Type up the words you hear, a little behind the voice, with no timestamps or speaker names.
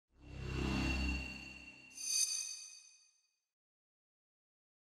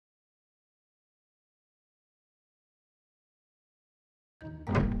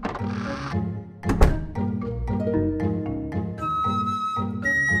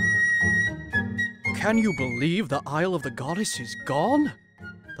Can you believe the Isle of the Goddess is gone?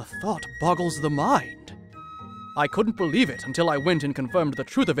 The thought boggles the mind. I couldn't believe it until I went and confirmed the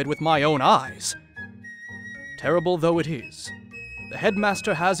truth of it with my own eyes. Terrible though it is, the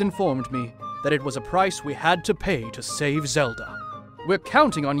headmaster has informed me that it was a price we had to pay to save Zelda. We're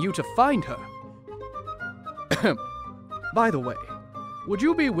counting on you to find her. By the way, would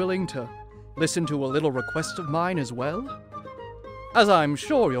you be willing to listen to a little request of mine as well? As I'm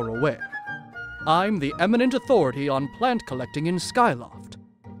sure you're aware, I'm the eminent authority on plant collecting in Skyloft,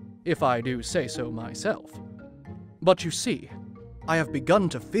 if I do say so myself. But you see, I have begun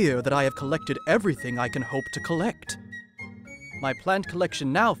to fear that I have collected everything I can hope to collect. My plant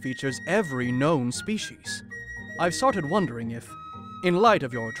collection now features every known species. I've started wondering if, in light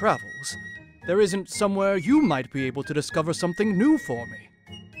of your travels, there isn't somewhere you might be able to discover something new for me.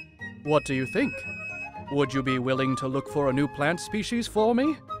 What do you think? Would you be willing to look for a new plant species for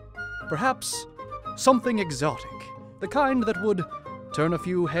me? Perhaps something exotic, the kind that would turn a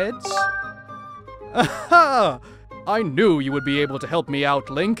few heads? Aha! I knew you would be able to help me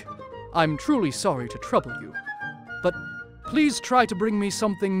out, Link. I'm truly sorry to trouble you, but please try to bring me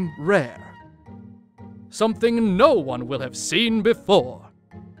something rare. Something no one will have seen before.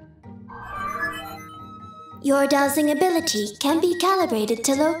 Your dowsing ability can be calibrated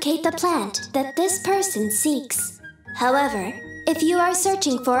to locate the plant that this person seeks. However, if you are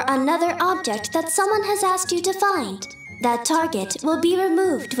searching for another object that someone has asked you to find, that target will be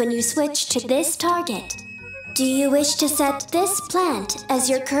removed when you switch to this target. Do you wish to set this plant as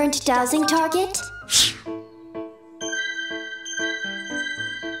your current dowsing target?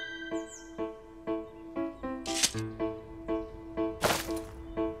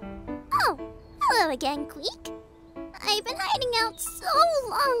 Oh, hello again, Queek. I've been hiding out so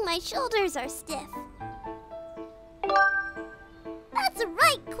long my shoulders are stiff. That's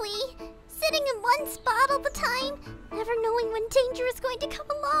right, Quee. Sitting in one spot all the time, never knowing when danger is going to come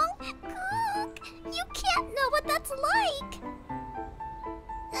along. You can't know what that's like.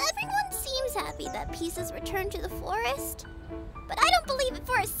 Everyone seems happy that peace has returned to the forest, but I don't believe it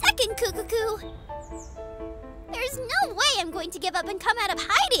for a second, Cuckoo. There's no way I'm going to give up and come out of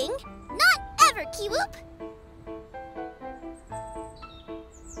hiding. Not ever, Kiwoop.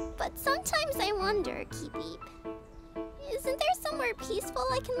 But sometimes I wonder, Keepeep. Isn't there somewhere peaceful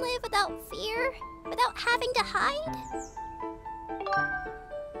I can live without fear? Without having to hide?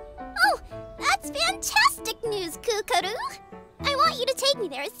 Oh, that's fantastic news, Kookaroo! I want you to take me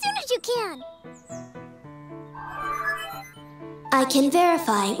there as soon as you can! I can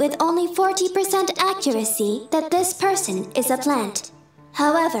verify with only 40% accuracy that this person is a plant.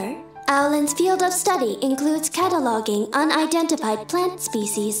 However, Owlan's field of study includes cataloging unidentified plant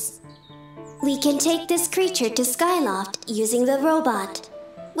species. We can take this creature to Skyloft using the robot.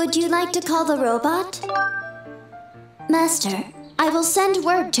 Would you like to call the robot? Master, I will send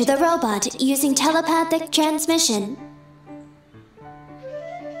word to the robot using telepathic transmission.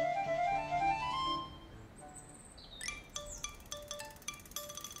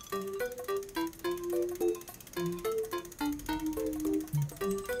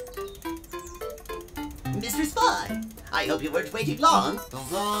 Mr. Spy, I hope you weren't waiting long.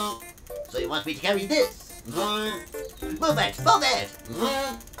 So you want me to carry this? Move it! Move it!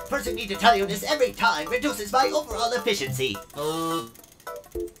 First I need to tell you this every time reduces my overall efficiency.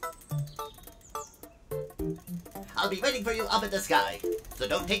 I'll be waiting for you up in the sky, so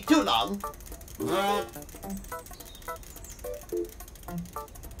don't take too long.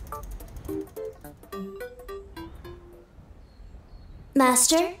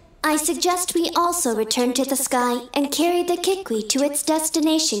 Master, I suggest we also return to the sky and carry the Kikwi to its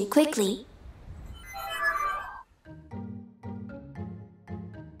destination quickly.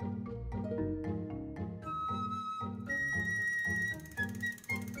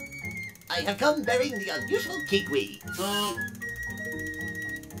 I have come bearing the unusual Kikwi.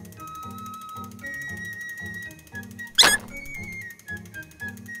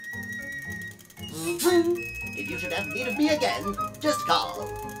 If you should have need of me again, just call.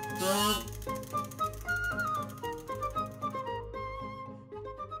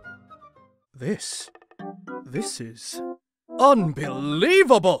 This is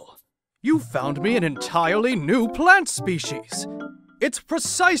unbelievable! You found me an entirely new plant species. It's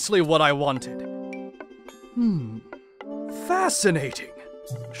precisely what I wanted. Fascinating.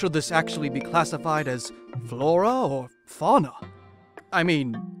 Should this actually be classified as flora or fauna? I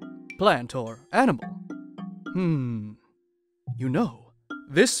mean, plant or animal? You know,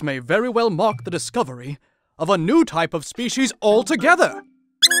 this may very well mark the discovery of a new type of species altogether.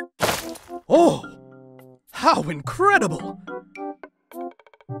 Oh, how incredible!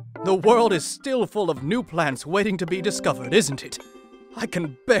 The world is still full of new plants waiting to be discovered, isn't it? I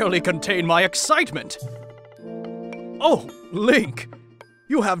can barely contain my excitement. Oh, Link,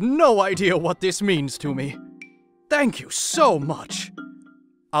 you have no idea what this means to me. Thank you so much.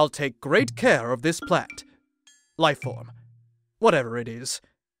 I'll take great care of this plant. Lifeform. Whatever it is.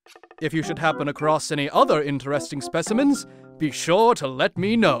 If you should happen across any other interesting specimens, be sure to let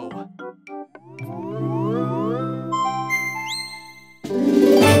me know.